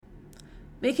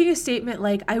Making a statement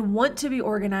like, I want to be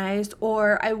organized,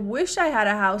 or I wish I had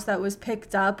a house that was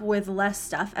picked up with less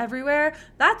stuff everywhere,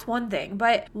 that's one thing.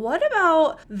 But what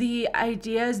about the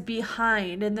ideas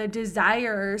behind and the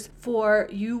desires for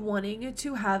you wanting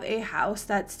to have a house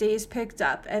that stays picked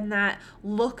up and that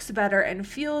looks better and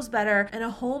feels better, and a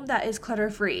home that is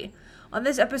clutter-free? On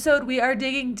this episode, we are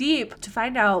digging deep to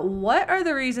find out what are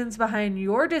the reasons behind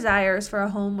your desires for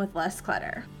a home with less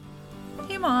clutter.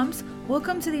 Hey moms,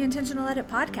 welcome to the Intentional Edit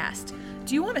podcast.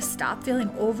 Do you want to stop feeling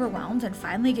overwhelmed and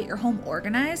finally get your home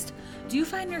organized? Do you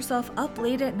find yourself up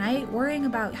late at night worrying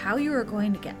about how you are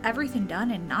going to get everything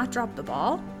done and not drop the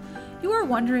ball? You are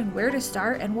wondering where to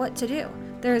start and what to do.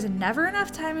 There is never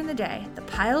enough time in the day. The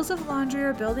piles of laundry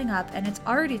are building up and it's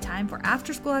already time for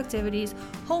after-school activities,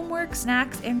 homework,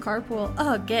 snacks, and carpool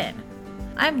again.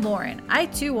 I'm Lauren. I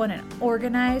too want an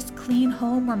organized, clean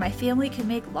home where my family can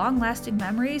make long-lasting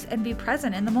memories and be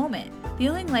present in the moment.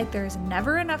 Feeling like there is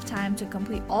never enough time to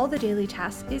complete all the daily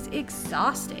tasks is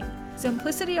exhausting.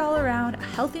 Simplicity all around, a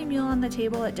healthy meal on the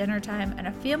table at dinner time, and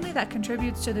a family that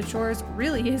contributes to the chores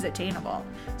really is attainable.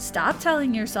 Stop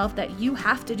telling yourself that you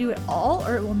have to do it all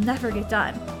or it will never get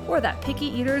done, or that picky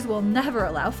eaters will never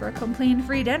allow for a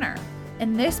complaint-free dinner.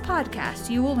 In this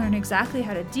podcast, you will learn exactly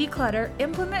how to declutter,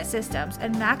 implement systems,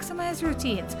 and maximize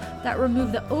routines that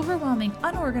remove the overwhelming,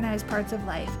 unorganized parts of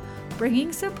life,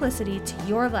 bringing simplicity to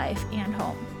your life and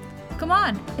home. Come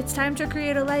on, it's time to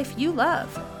create a life you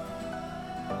love.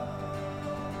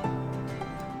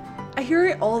 I hear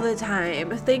it all the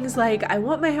time. Things like, I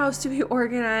want my house to be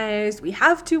organized. We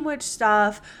have too much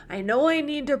stuff. I know I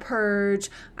need to purge.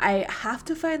 I have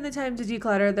to find the time to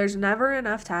declutter. There's never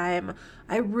enough time.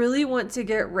 I really want to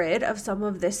get rid of some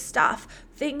of this stuff.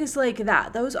 Things like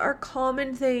that. Those are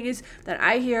common things that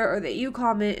I hear or that you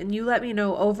comment and you let me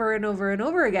know over and over and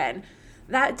over again.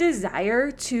 That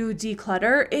desire to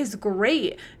declutter is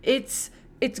great. It's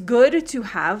good to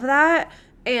have that.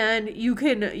 And you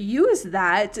can use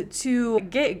that to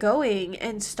get going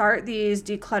and start these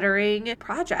decluttering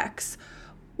projects.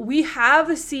 We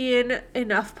have seen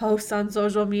enough posts on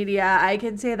social media, I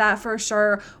can say that for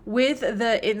sure, with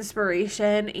the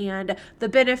inspiration and the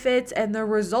benefits and the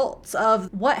results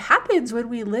of what happens when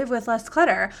we live with less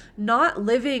clutter. Not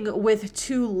living with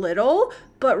too little,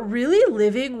 but really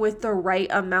living with the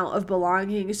right amount of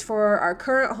belongings for our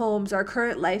current homes, our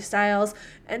current lifestyles,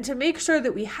 and to make sure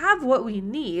that we have what we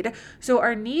need so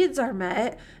our needs are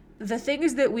met. The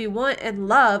things that we want and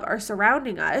love are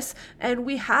surrounding us, and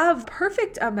we have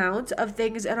perfect amount of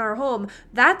things in our home.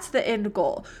 That's the end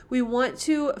goal. We want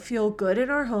to feel good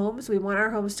in our homes. We want our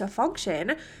homes to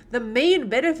function. The main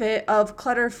benefit of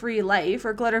clutter-free life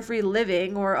or clutter-free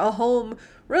living or a home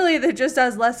really that just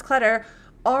has less clutter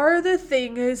are the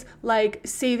things like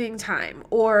saving time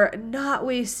or not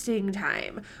wasting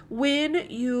time. When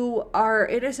you are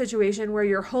in a situation where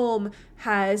your home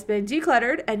has been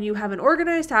decluttered and you have an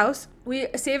organized house, we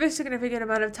save a significant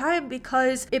amount of time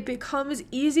because it becomes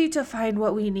easy to find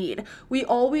what we need. We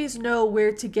always know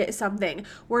where to get something.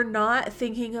 We're not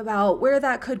thinking about where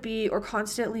that could be or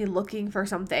constantly looking for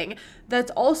something.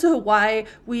 That's also why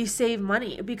we save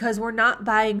money, because we're not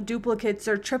buying duplicates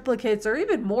or triplicates or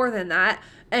even more than that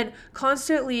and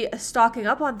constantly stocking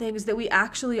up on things that we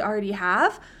actually already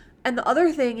have. And the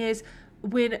other thing is,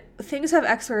 when things have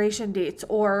expiration dates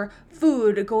or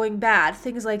food going bad,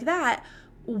 things like that,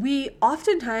 we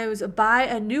oftentimes buy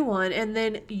a new one and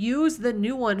then use the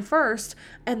new one first,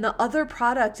 and the other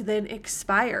product then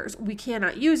expires. We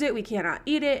cannot use it. We cannot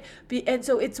eat it. And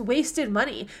so it's wasted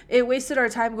money. It wasted our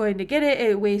time going to get it.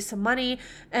 It wastes money,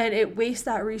 and it wastes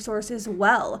that resource as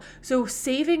well. So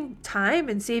saving time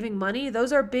and saving money,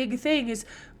 those are big things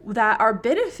that are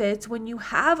benefits when you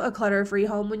have a clutter-free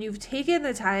home, when you've taken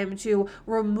the time to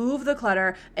remove the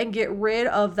clutter and get rid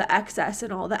of the excess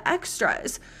and all the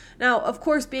extras. Now, of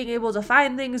course, being able to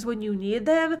find things when you need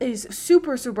them is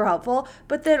super, super helpful,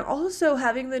 but then also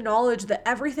having the knowledge that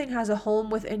everything has a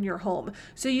home within your home.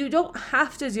 So you don't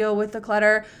have to deal with the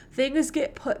clutter. Things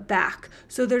get put back.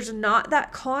 So there's not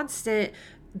that constant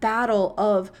battle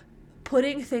of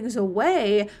putting things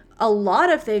away, a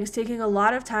lot of things taking a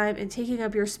lot of time and taking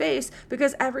up your space,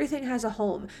 because everything has a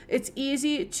home. It's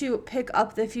easy to pick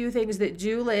up the few things that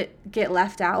do get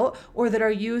left out or that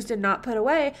are used and not put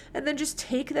away, and then just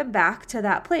take them back to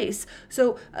that place.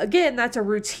 So again, that's a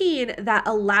routine that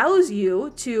allows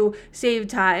you to save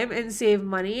time and save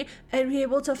money and be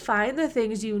able to find the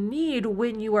things you need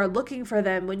when you are looking for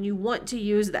them, when you want to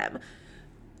use them.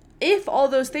 if all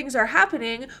those things are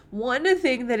happening, one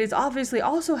thing that is obviously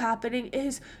also happening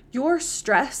is your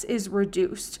stress is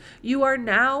reduced. You are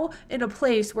now in a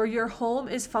place where your home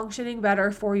is functioning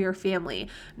better for your family.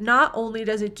 Not only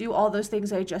does it do all those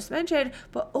things I just mentioned,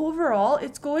 but overall,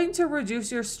 it's going to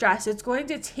reduce your stress. It's going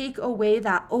to take away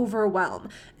that overwhelm,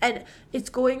 and it's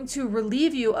going to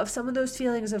relieve you of some of those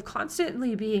feelings of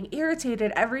constantly being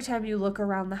irritated every time you look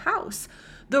around the house.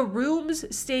 The rooms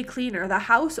stay cleaner. The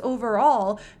house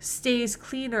overall stays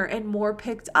cleaner and more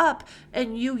picked up,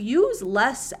 and you use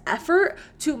less effort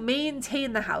to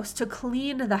maintain the house, to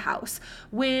clean the house.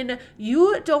 When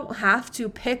you don't have to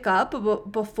pick up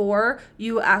before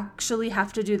you actually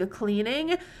have to do the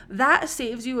cleaning, that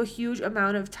saves you a huge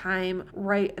amount of time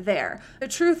right there. The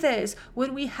truth is,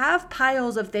 when we have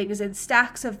piles of things and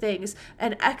stacks of things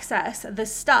and excess, the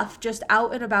stuff just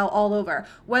out and about all over,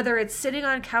 whether it's sitting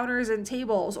on counters and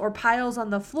tables or piles on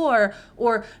the floor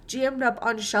or jammed up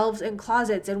on shelves and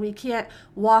closets, and we can't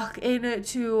walk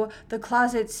into the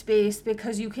closet space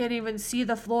because you can't even see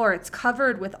the floor. It's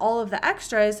covered with all of the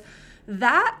extras.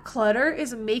 That clutter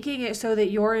is making it so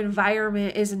that your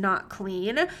environment is not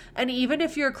clean. And even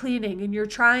if you're cleaning and you're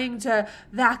trying to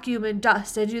vacuum and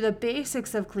dust and do the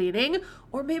basics of cleaning,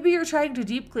 or maybe you're trying to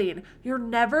deep clean, you're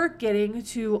never getting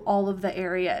to all of the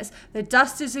areas. The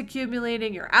dust is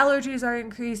accumulating, your allergies are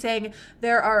increasing.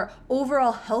 There are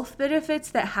overall health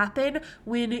benefits that happen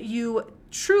when you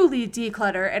truly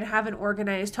declutter and have an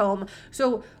organized home.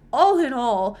 So all in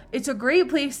all, it's a great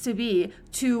place to be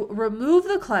to remove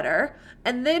the clutter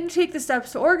and then take the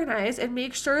steps to organize and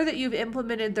make sure that you've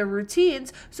implemented the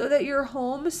routines so that your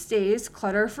home stays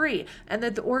clutter-free and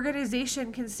that the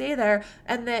organization can stay there,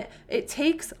 and that it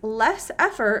takes less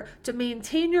effort to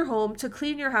maintain your home, to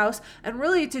clean your house, and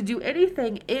really to do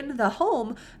anything in the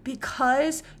home,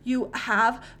 because you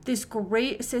have this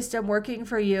great system working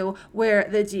for you where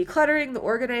the decluttering, the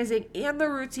organizing, and the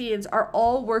routines are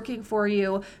all working for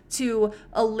you to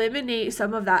eliminate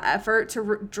some of that effort,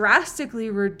 to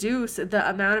drastically reduce the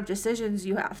amount of decisions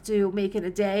you have to make in a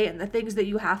day and the things that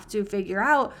you have to figure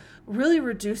out, really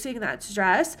reducing that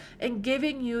stress and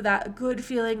giving you that good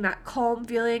feeling, that calm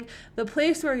feeling, the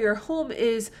place where your home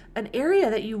is an area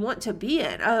that you want to be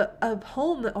in, a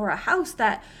home or a house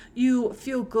that you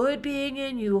feel good being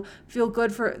in, you feel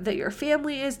good for that your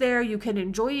family is there, you can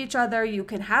enjoy each other, you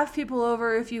can have people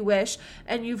over if you wish,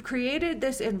 and you've created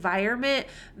this environment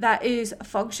that is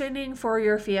functioning for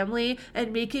your family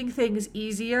and making things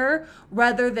easier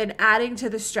rather than adding to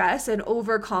the stress and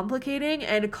overcomplicating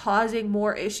and causing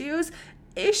more issues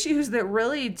that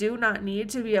really do not need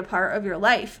to be a part of your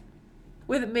life.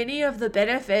 With many of the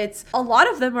benefits, a lot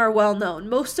of them are well known.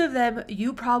 Most of them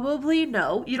you probably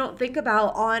know. You don't think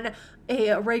about on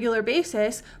a regular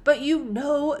basis, but you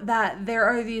know that there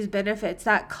are these benefits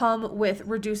that come with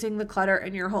reducing the clutter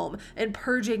in your home and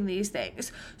purging these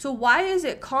things. So why is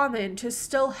it common to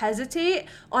still hesitate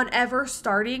on ever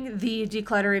starting the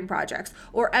decluttering projects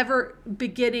or ever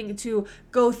beginning to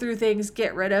go through things,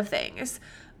 get rid of things?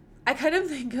 I kind of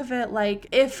think of it like,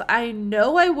 if I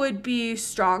know I would be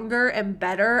stronger and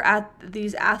better at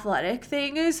these athletic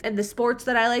things and the sports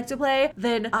that I like to play,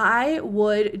 then I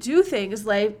would do things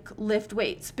like lift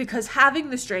weights, because having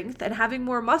the strength and having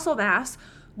more muscle mass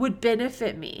would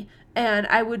benefit me and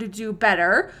I would do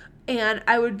better. And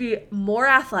I would be more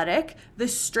athletic. The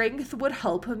strength would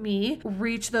help me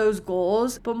reach those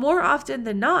goals. But more often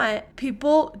than not,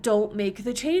 people don't make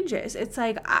the changes. It's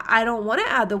like, I don't want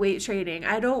to add the weight training.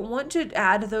 I don't want to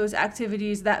add those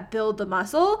activities that build the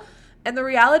muscle. And the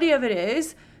reality of it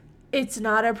is, it's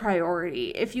not a priority.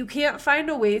 If you can't find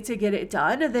a way to get it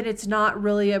done, then it's not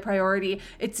really a priority.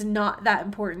 It's not that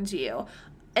important to you.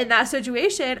 In that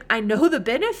situation, I know the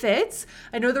benefits.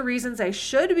 I know the reasons I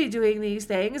should be doing these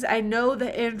things. I know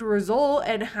the end result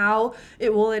and how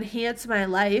it will enhance my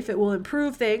life. It will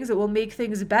improve things. It will make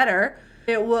things better.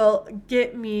 It will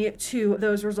get me to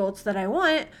those results that I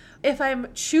want. If I'm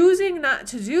choosing not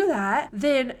to do that,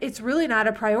 then it's really not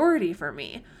a priority for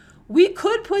me. We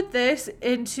could put this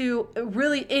into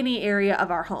really any area of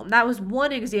our home. That was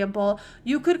one example.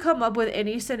 You could come up with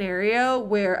any scenario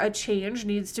where a change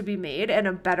needs to be made and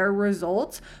a better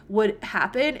result would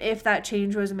happen if that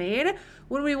change was made.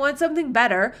 When we want something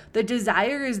better, the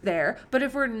desire is there. But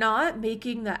if we're not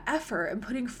making the effort and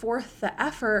putting forth the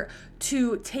effort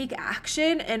to take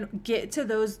action and get to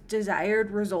those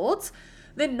desired results,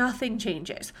 then nothing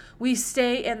changes. We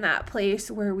stay in that place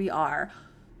where we are.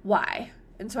 Why?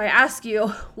 And so I ask you,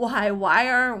 why? Why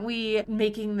aren't we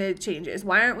making the changes?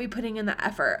 Why aren't we putting in the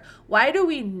effort? Why do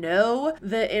we know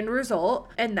the end result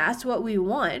and that's what we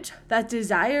want? That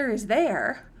desire is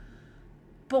there,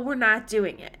 but we're not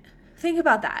doing it. Think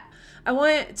about that. I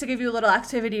want to give you a little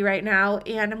activity right now,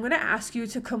 and I'm going to ask you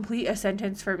to complete a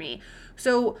sentence for me.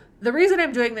 So the reason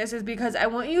I'm doing this is because I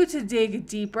want you to dig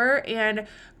deeper and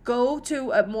go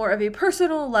to a more of a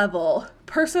personal level,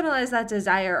 personalize that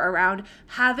desire around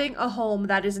having a home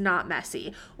that is not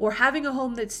messy, or having a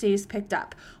home that stays picked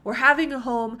up, or having a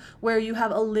home where you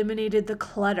have eliminated the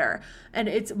clutter and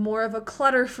it's more of a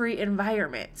clutter-free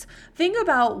environment. Think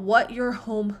about what your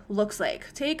home looks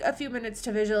like. Take a few minutes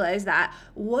to visualize that.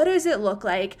 What does it look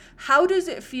like? How does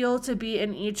it feel to be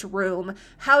in each room?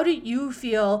 How do you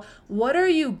feel? What are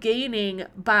you gaining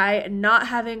by not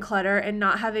having clutter and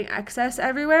not having excess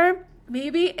everywhere?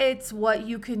 Maybe it's what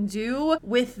you can do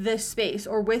with this space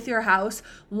or with your house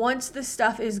once the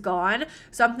stuff is gone,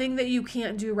 something that you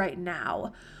can't do right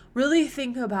now. Really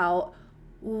think about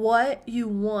what you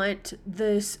want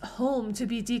this home to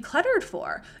be decluttered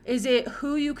for. Is it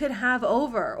who you can have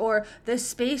over, or the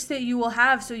space that you will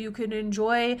have so you can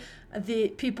enjoy the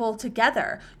people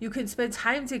together? You can spend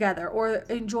time together or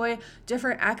enjoy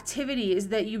different activities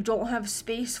that you don't have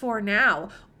space for now.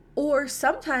 Or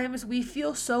sometimes we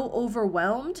feel so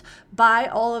overwhelmed by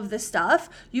all of the stuff,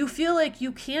 you feel like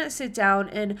you can't sit down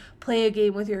and play a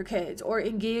game with your kids or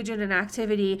engage in an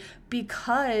activity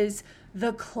because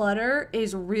the clutter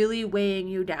is really weighing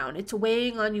you down. It's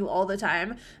weighing on you all the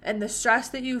time, and the stress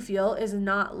that you feel is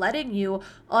not letting you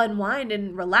unwind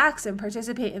and relax and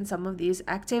participate in some of these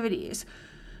activities.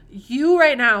 You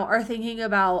right now are thinking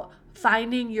about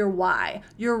finding your why,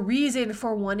 your reason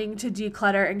for wanting to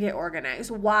declutter and get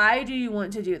organized. Why do you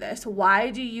want to do this? Why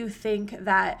do you think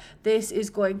that this is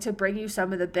going to bring you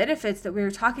some of the benefits that we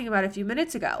were talking about a few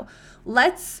minutes ago?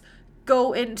 Let's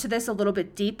go into this a little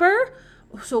bit deeper.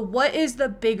 So what is the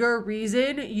bigger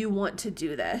reason you want to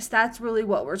do this? That's really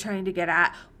what we're trying to get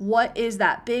at. What is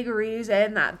that big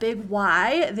reason, that big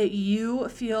why that you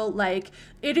feel like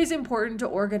it is important to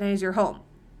organize your home?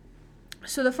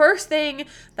 So the first thing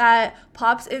that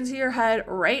pops into your head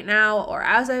right now, or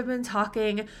as I've been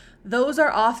talking, those are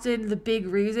often the big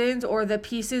reasons or the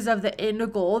pieces of the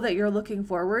end goal that you're looking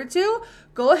forward to.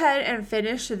 Go ahead and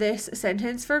finish this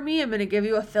sentence for me. I'm going to give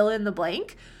you a fill in the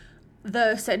blank.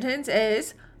 The sentence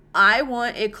is, I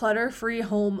want a clutter-free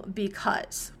home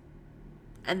because.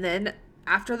 And then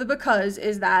after the because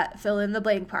is that fill in the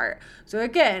blank part. So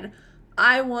again,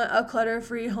 I want a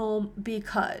clutter-free home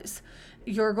because.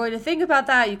 You're going to think about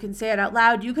that. You can say it out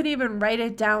loud. You can even write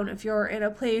it down if you're in a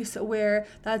place where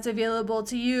that's available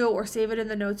to you, or save it in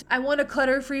the notes. I want a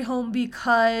clutter-free home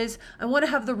because I want to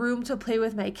have the room to play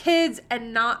with my kids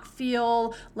and not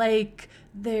feel like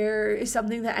there is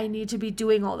something that I need to be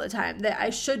doing all the time, that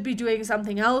I should be doing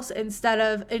something else instead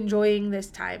of enjoying this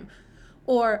time.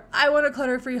 Or I want a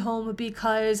clutter-free home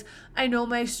because I know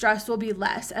my stress will be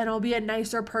less and I'll be a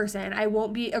nicer person. I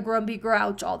won't be a grumpy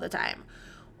grouch all the time.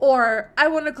 Or I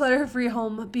want a clutter-free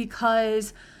home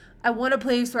because I want a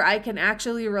place where I can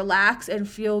actually relax and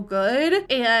feel good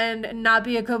and not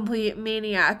be a complete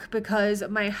maniac because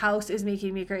my house is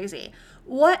making me crazy.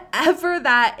 Whatever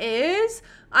that is,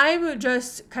 I'm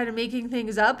just kind of making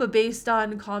things up based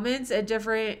on comments and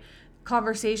different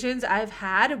conversations I've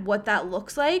had, what that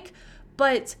looks like.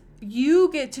 But you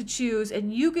get to choose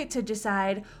and you get to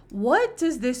decide, what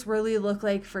does this really look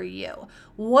like for you?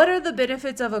 What are the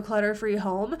benefits of a clutter-free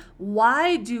home?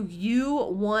 Why do you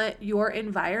want your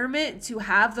environment to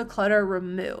have the clutter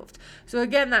removed? So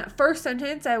again, that first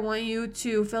sentence I want you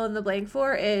to fill in the blank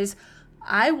for is,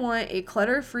 I want a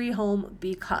clutter-free home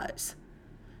because.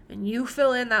 And you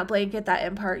fill in that blank at that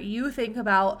end part. You think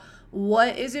about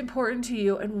what is important to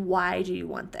you and why do you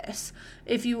want this.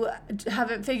 If you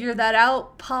haven't figured that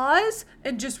out, pause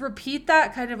and just repeat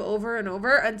that kind of over and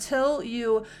over until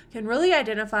you can really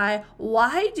identify,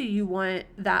 why do you want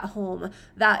that home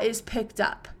that is picked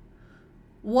up?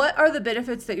 What are the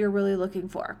benefits that you're really looking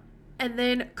for? And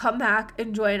then come back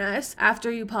and join us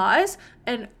after you pause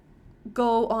and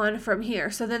go on from here.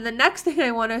 So then the next thing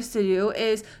I want us to do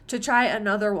is to try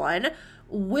another one.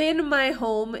 When my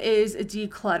home is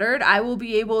decluttered, I will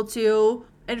be able to,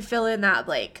 and fill in that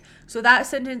blank. So that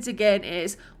sentence again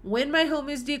is, when my home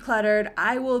is decluttered,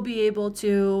 I will be able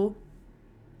to,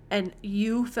 and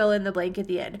you fill in the blank at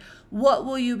the end. What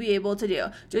will you be able to do?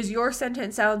 Does your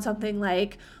sentence sound something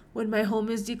like, when my home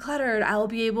is decluttered, I'll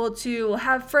be able to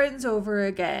have friends over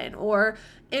again, or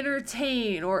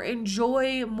entertain, or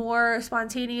enjoy more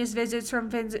spontaneous visits from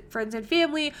friends and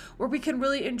family, where we can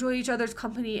really enjoy each other's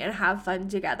company and have fun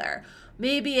together?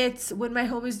 Maybe it's, when my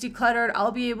home is decluttered,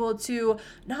 I'll be able to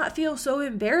not feel so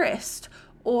embarrassed,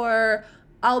 or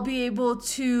I'll be able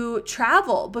to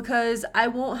travel because I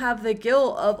won't have the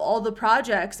guilt of all the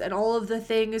projects and all of the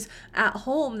things at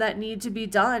home that need to be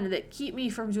done that keep me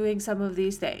from doing some of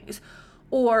these things.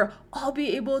 Or I'll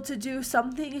be able to do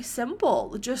something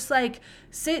simple, just like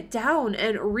sit down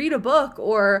and read a book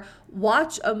or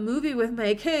watch a movie with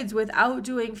my kids without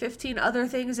doing 15 other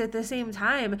things at the same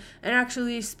time and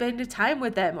actually spend time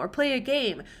with them or play a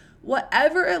game.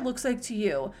 Whatever it looks like to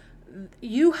you,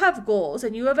 you have goals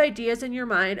and you have ideas in your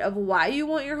mind of why you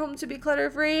want your home to be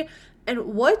clutter-free. And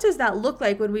what does that look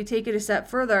like when we take it a step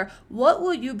further? What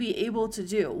will you be able to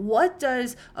do? What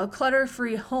does a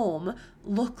clutter-free home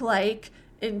look like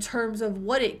in terms of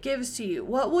what it gives to you?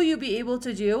 What will you be able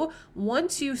to do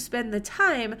once you spend the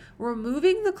time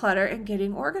removing the clutter and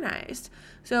getting organized?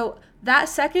 So that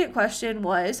second question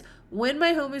was, when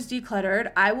my home is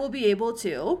decluttered, I will be able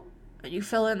to, and you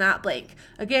fill in that blank.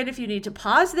 Again, if you need to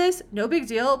pause this, no big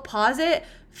deal. Pause it,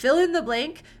 fill in the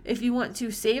blank. If you want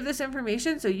to save this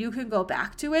information so you can go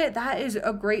back to it, that is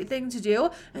a great thing to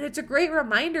do. And it's a great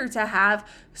reminder to have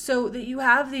so that you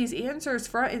have these answers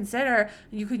front and center.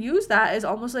 You can use that as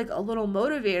almost like a little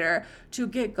motivator to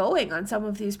get going on some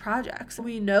of these projects.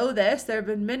 We know this. There have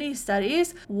been many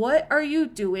studies. What are you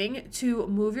doing to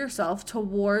move yourself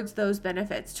towards those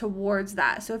benefits, towards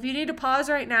that? So if you need to pause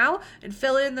right now and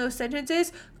fill in those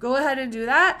sentences, go ahead and do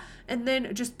that. And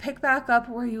then just pick back up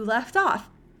where you left off.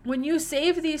 When you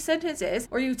save these sentences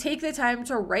or you take the time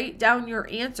to write down your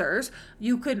answers,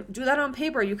 you could do that on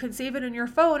paper, you could save it in your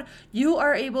phone, you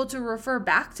are able to refer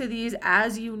back to these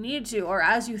as you need to or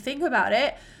as you think about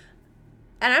it.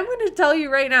 And I'm going to tell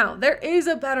you right now, there is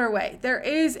a better way. There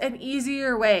is an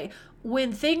easier way.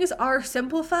 When things are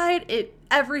simplified,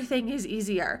 everything is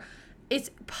easier. It's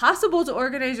possible to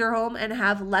organize your home and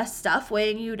have less stuff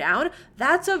weighing you down.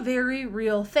 That's a very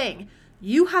real thing.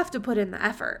 You have to put in the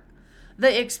effort.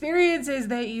 The experiences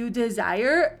that you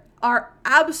desire are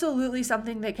absolutely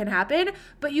something that can happen,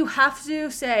 but you have to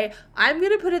say, I'm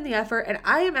going to put in the effort and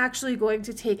I am actually going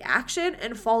to take action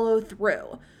and follow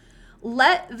through.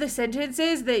 Let the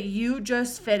sentences that you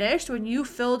just finished, when you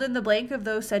filled in the blank of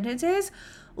those sentences,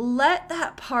 let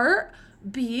that part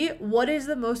be what is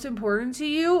the most important to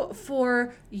you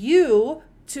for you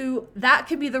to, that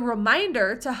can be the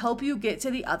reminder to help you get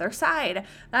to the other side.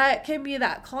 That can be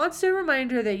that constant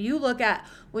reminder that you look at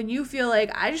when you feel like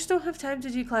I just don't have time to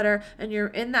declutter and you're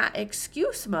in that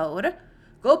excuse mode.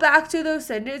 Go back to those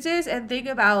sentences and think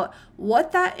about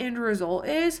what that end result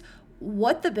is,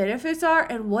 what the benefits are,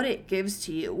 and what it gives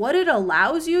to you, what it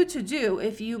allows you to do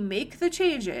if you make the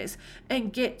changes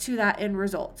and get to that end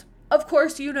result. Of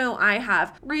course, you know I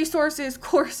have resources,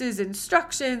 courses,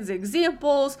 instructions,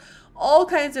 examples, all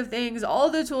kinds of things, all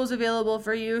the tools available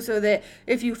for you so that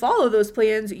if you follow those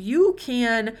plans, you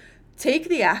can take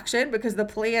the action because the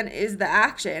plan is the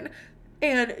action.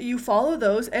 And you follow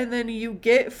those and then you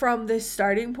get from this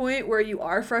starting point where you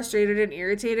are frustrated and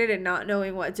irritated and not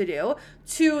knowing what to do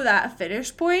to that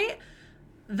finish point.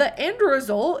 The end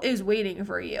result is waiting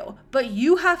for you, but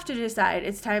you have to decide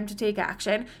it's time to take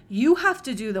action. You have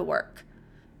to do the work.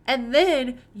 And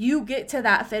then you get to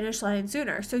that finish line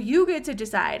sooner. So you get to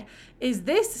decide, is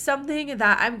this something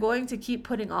that I'm going to keep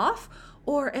putting off?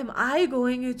 Or am I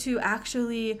going to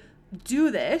actually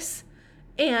do this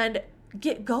and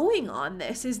get going on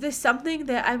this? Is this something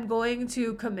that I'm going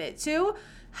to commit to?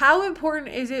 How important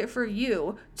is it for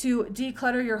you to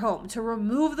declutter your home, to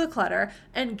remove the clutter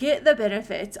and get the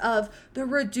benefits of the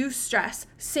reduced stress,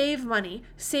 save money,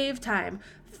 save time,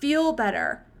 feel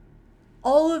better?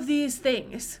 All of these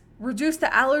things. Reduce the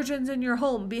allergens in your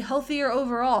home, be healthier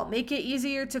overall, make it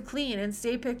easier to clean and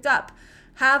stay picked up.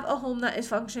 Have a home that is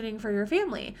functioning for your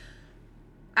family.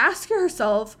 Ask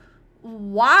yourself,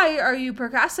 why are you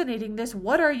procrastinating this?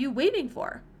 What are you waiting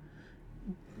for?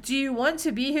 Do you want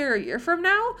to be here a year from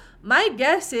now? My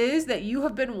guess is that you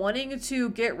have been wanting to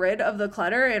get rid of the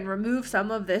clutter and remove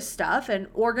some of this stuff and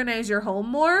organize your home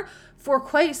more for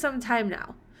quite some time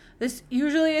now. This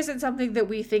usually isn't something that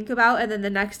we think about and then the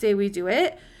next day we do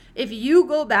it. If you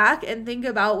go back and think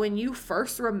about when you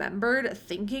first remembered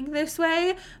thinking this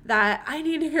way, that I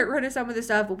need to get rid of some of this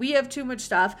stuff, we have too much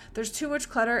stuff, there's too much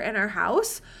clutter in our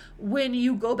house. When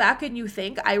you go back and you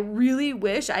think, I really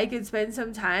wish I could spend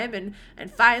some time and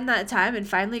find that time and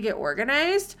finally get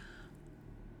organized,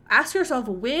 ask yourself,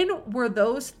 when were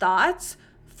those thoughts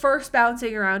first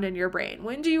bouncing around in your brain?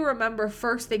 When do you remember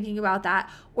first thinking about that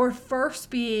or first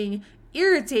being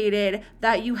irritated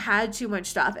that you had too much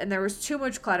stuff and there was too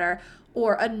much clutter?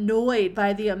 or annoyed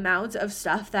by the amount of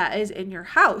stuff that is in your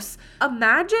house.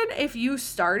 Imagine if you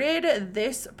started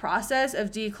this process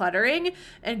of decluttering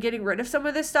and getting rid of some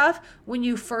of this stuff when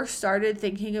you first started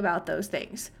thinking about those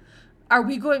things. Are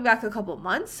we going back a couple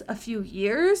months, a few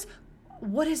years?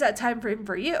 What is that time frame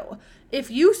for you? If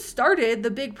you started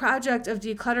the big project of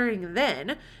decluttering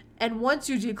then, and once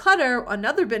you declutter,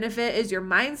 another benefit is your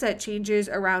mindset changes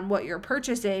around what you're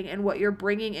purchasing and what you're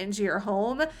bringing into your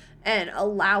home and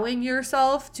allowing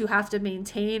yourself to have to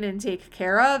maintain and take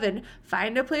care of and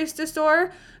find a place to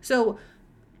store. So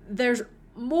there's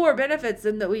more benefits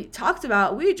than that we talked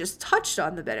about. We just touched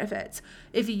on the benefits.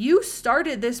 If you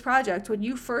started this project when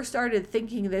you first started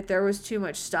thinking that there was too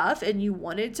much stuff and you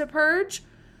wanted to purge,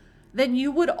 then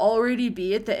you would already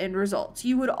be at the end result.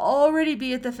 You would already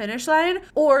be at the finish line,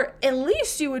 or at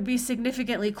least you would be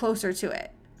significantly closer to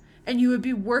it, and you would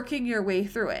be working your way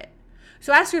through it.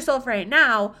 So ask yourself right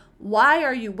now, why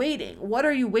are you waiting? What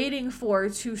are you waiting for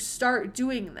to start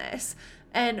doing this?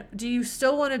 And do you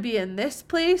still want to be in this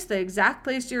place, the exact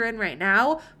place you're in right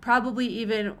now, probably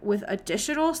even with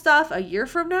additional stuff a year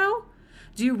from now?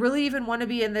 Do you really even want to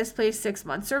be in this place 6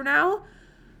 months from now?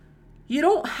 You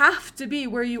don't have to be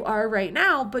where you are right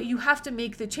now, but you have to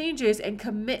make the changes and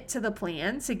commit to the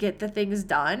plan to get the things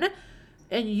done.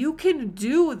 And you can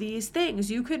do these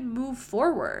things. You can move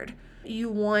forward. You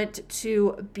want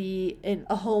to be in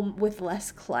a home with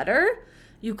less clutter.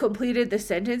 You completed the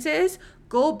sentences.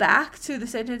 Go back to the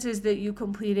sentences that you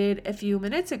completed a few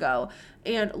minutes ago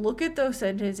and look at those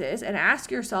sentences and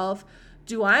ask yourself,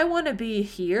 do I want to be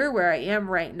here where I am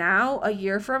right now a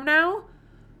year from now?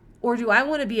 Or do I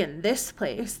want to be in this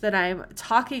place that I'm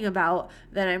talking about,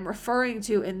 that I'm referring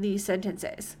to in these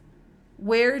sentences?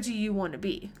 Where do you want to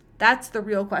be? That's the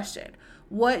real question.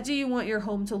 What do you want your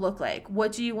home to look like?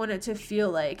 What do you want it to feel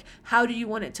like? How do you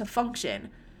want it to function?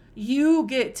 You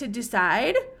get to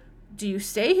decide, do you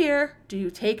stay here? Do you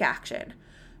take action?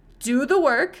 Do the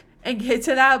work and get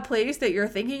to that place that you're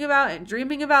thinking about and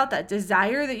dreaming about, that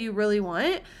desire that you really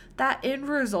want, that end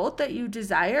result that you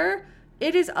desire.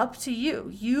 It is up to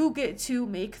you. You get to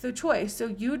make the choice. So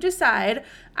you decide,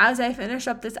 as I finish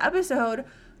up this episode,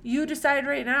 you decide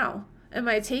right now, am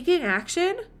I taking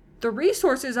action? The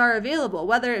resources are available,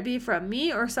 whether it be from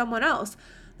me or someone else.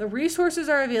 The resources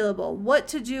are available. What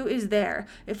to do is there.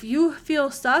 If you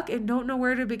feel stuck and don't know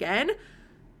where to begin,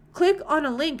 click on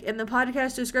a link in the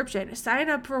podcast description. Sign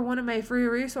up for one of my free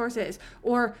resources,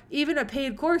 or even a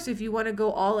paid course if you want to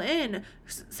go all in.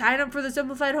 Sign up for the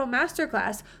Simplified Home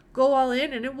Masterclass. Go all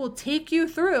in, and it will take you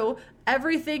through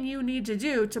everything you need to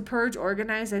do to purge,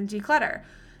 organize, and declutter.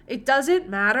 It doesn't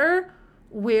matter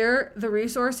where the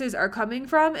resources are coming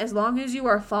from as long as you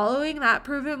are following that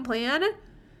proven plan.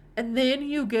 And then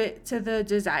you get to the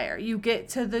desire. You get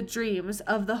to the dreams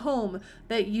of the home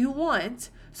that you want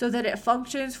so that it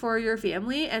functions for your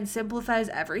family and simplifies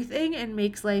everything and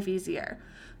makes life easier.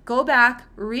 Go back,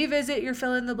 revisit your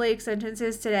fill in the blank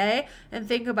sentences today and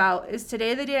think about, is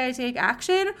today the day I take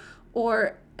action,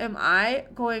 or am I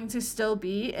going to still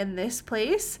be in this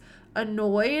place,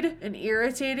 annoyed and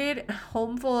irritated,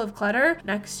 home full of clutter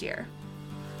next year?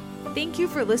 Thank you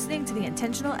for listening to the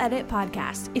Intentional Edit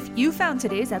podcast. If you found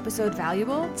today's episode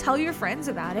valuable, tell your friends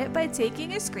about it by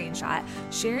taking a screenshot,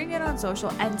 sharing it on social,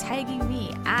 and tagging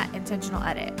me at Intentional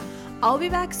Edit. I'll be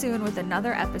back soon with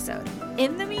another episode.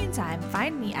 In the meantime,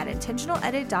 find me at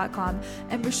intentionaledit.com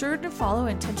and be sure to follow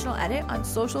Intentional Edit on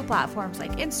social platforms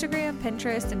like Instagram,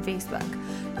 Pinterest, and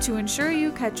Facebook. To ensure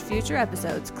you catch future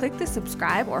episodes, click the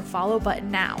subscribe or follow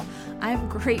button now. I'm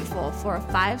grateful for a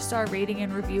 5-star rating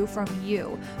and review from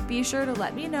you. Be sure to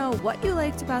let me know what you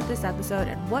liked about this episode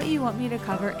and what you want me to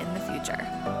cover in the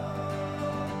future.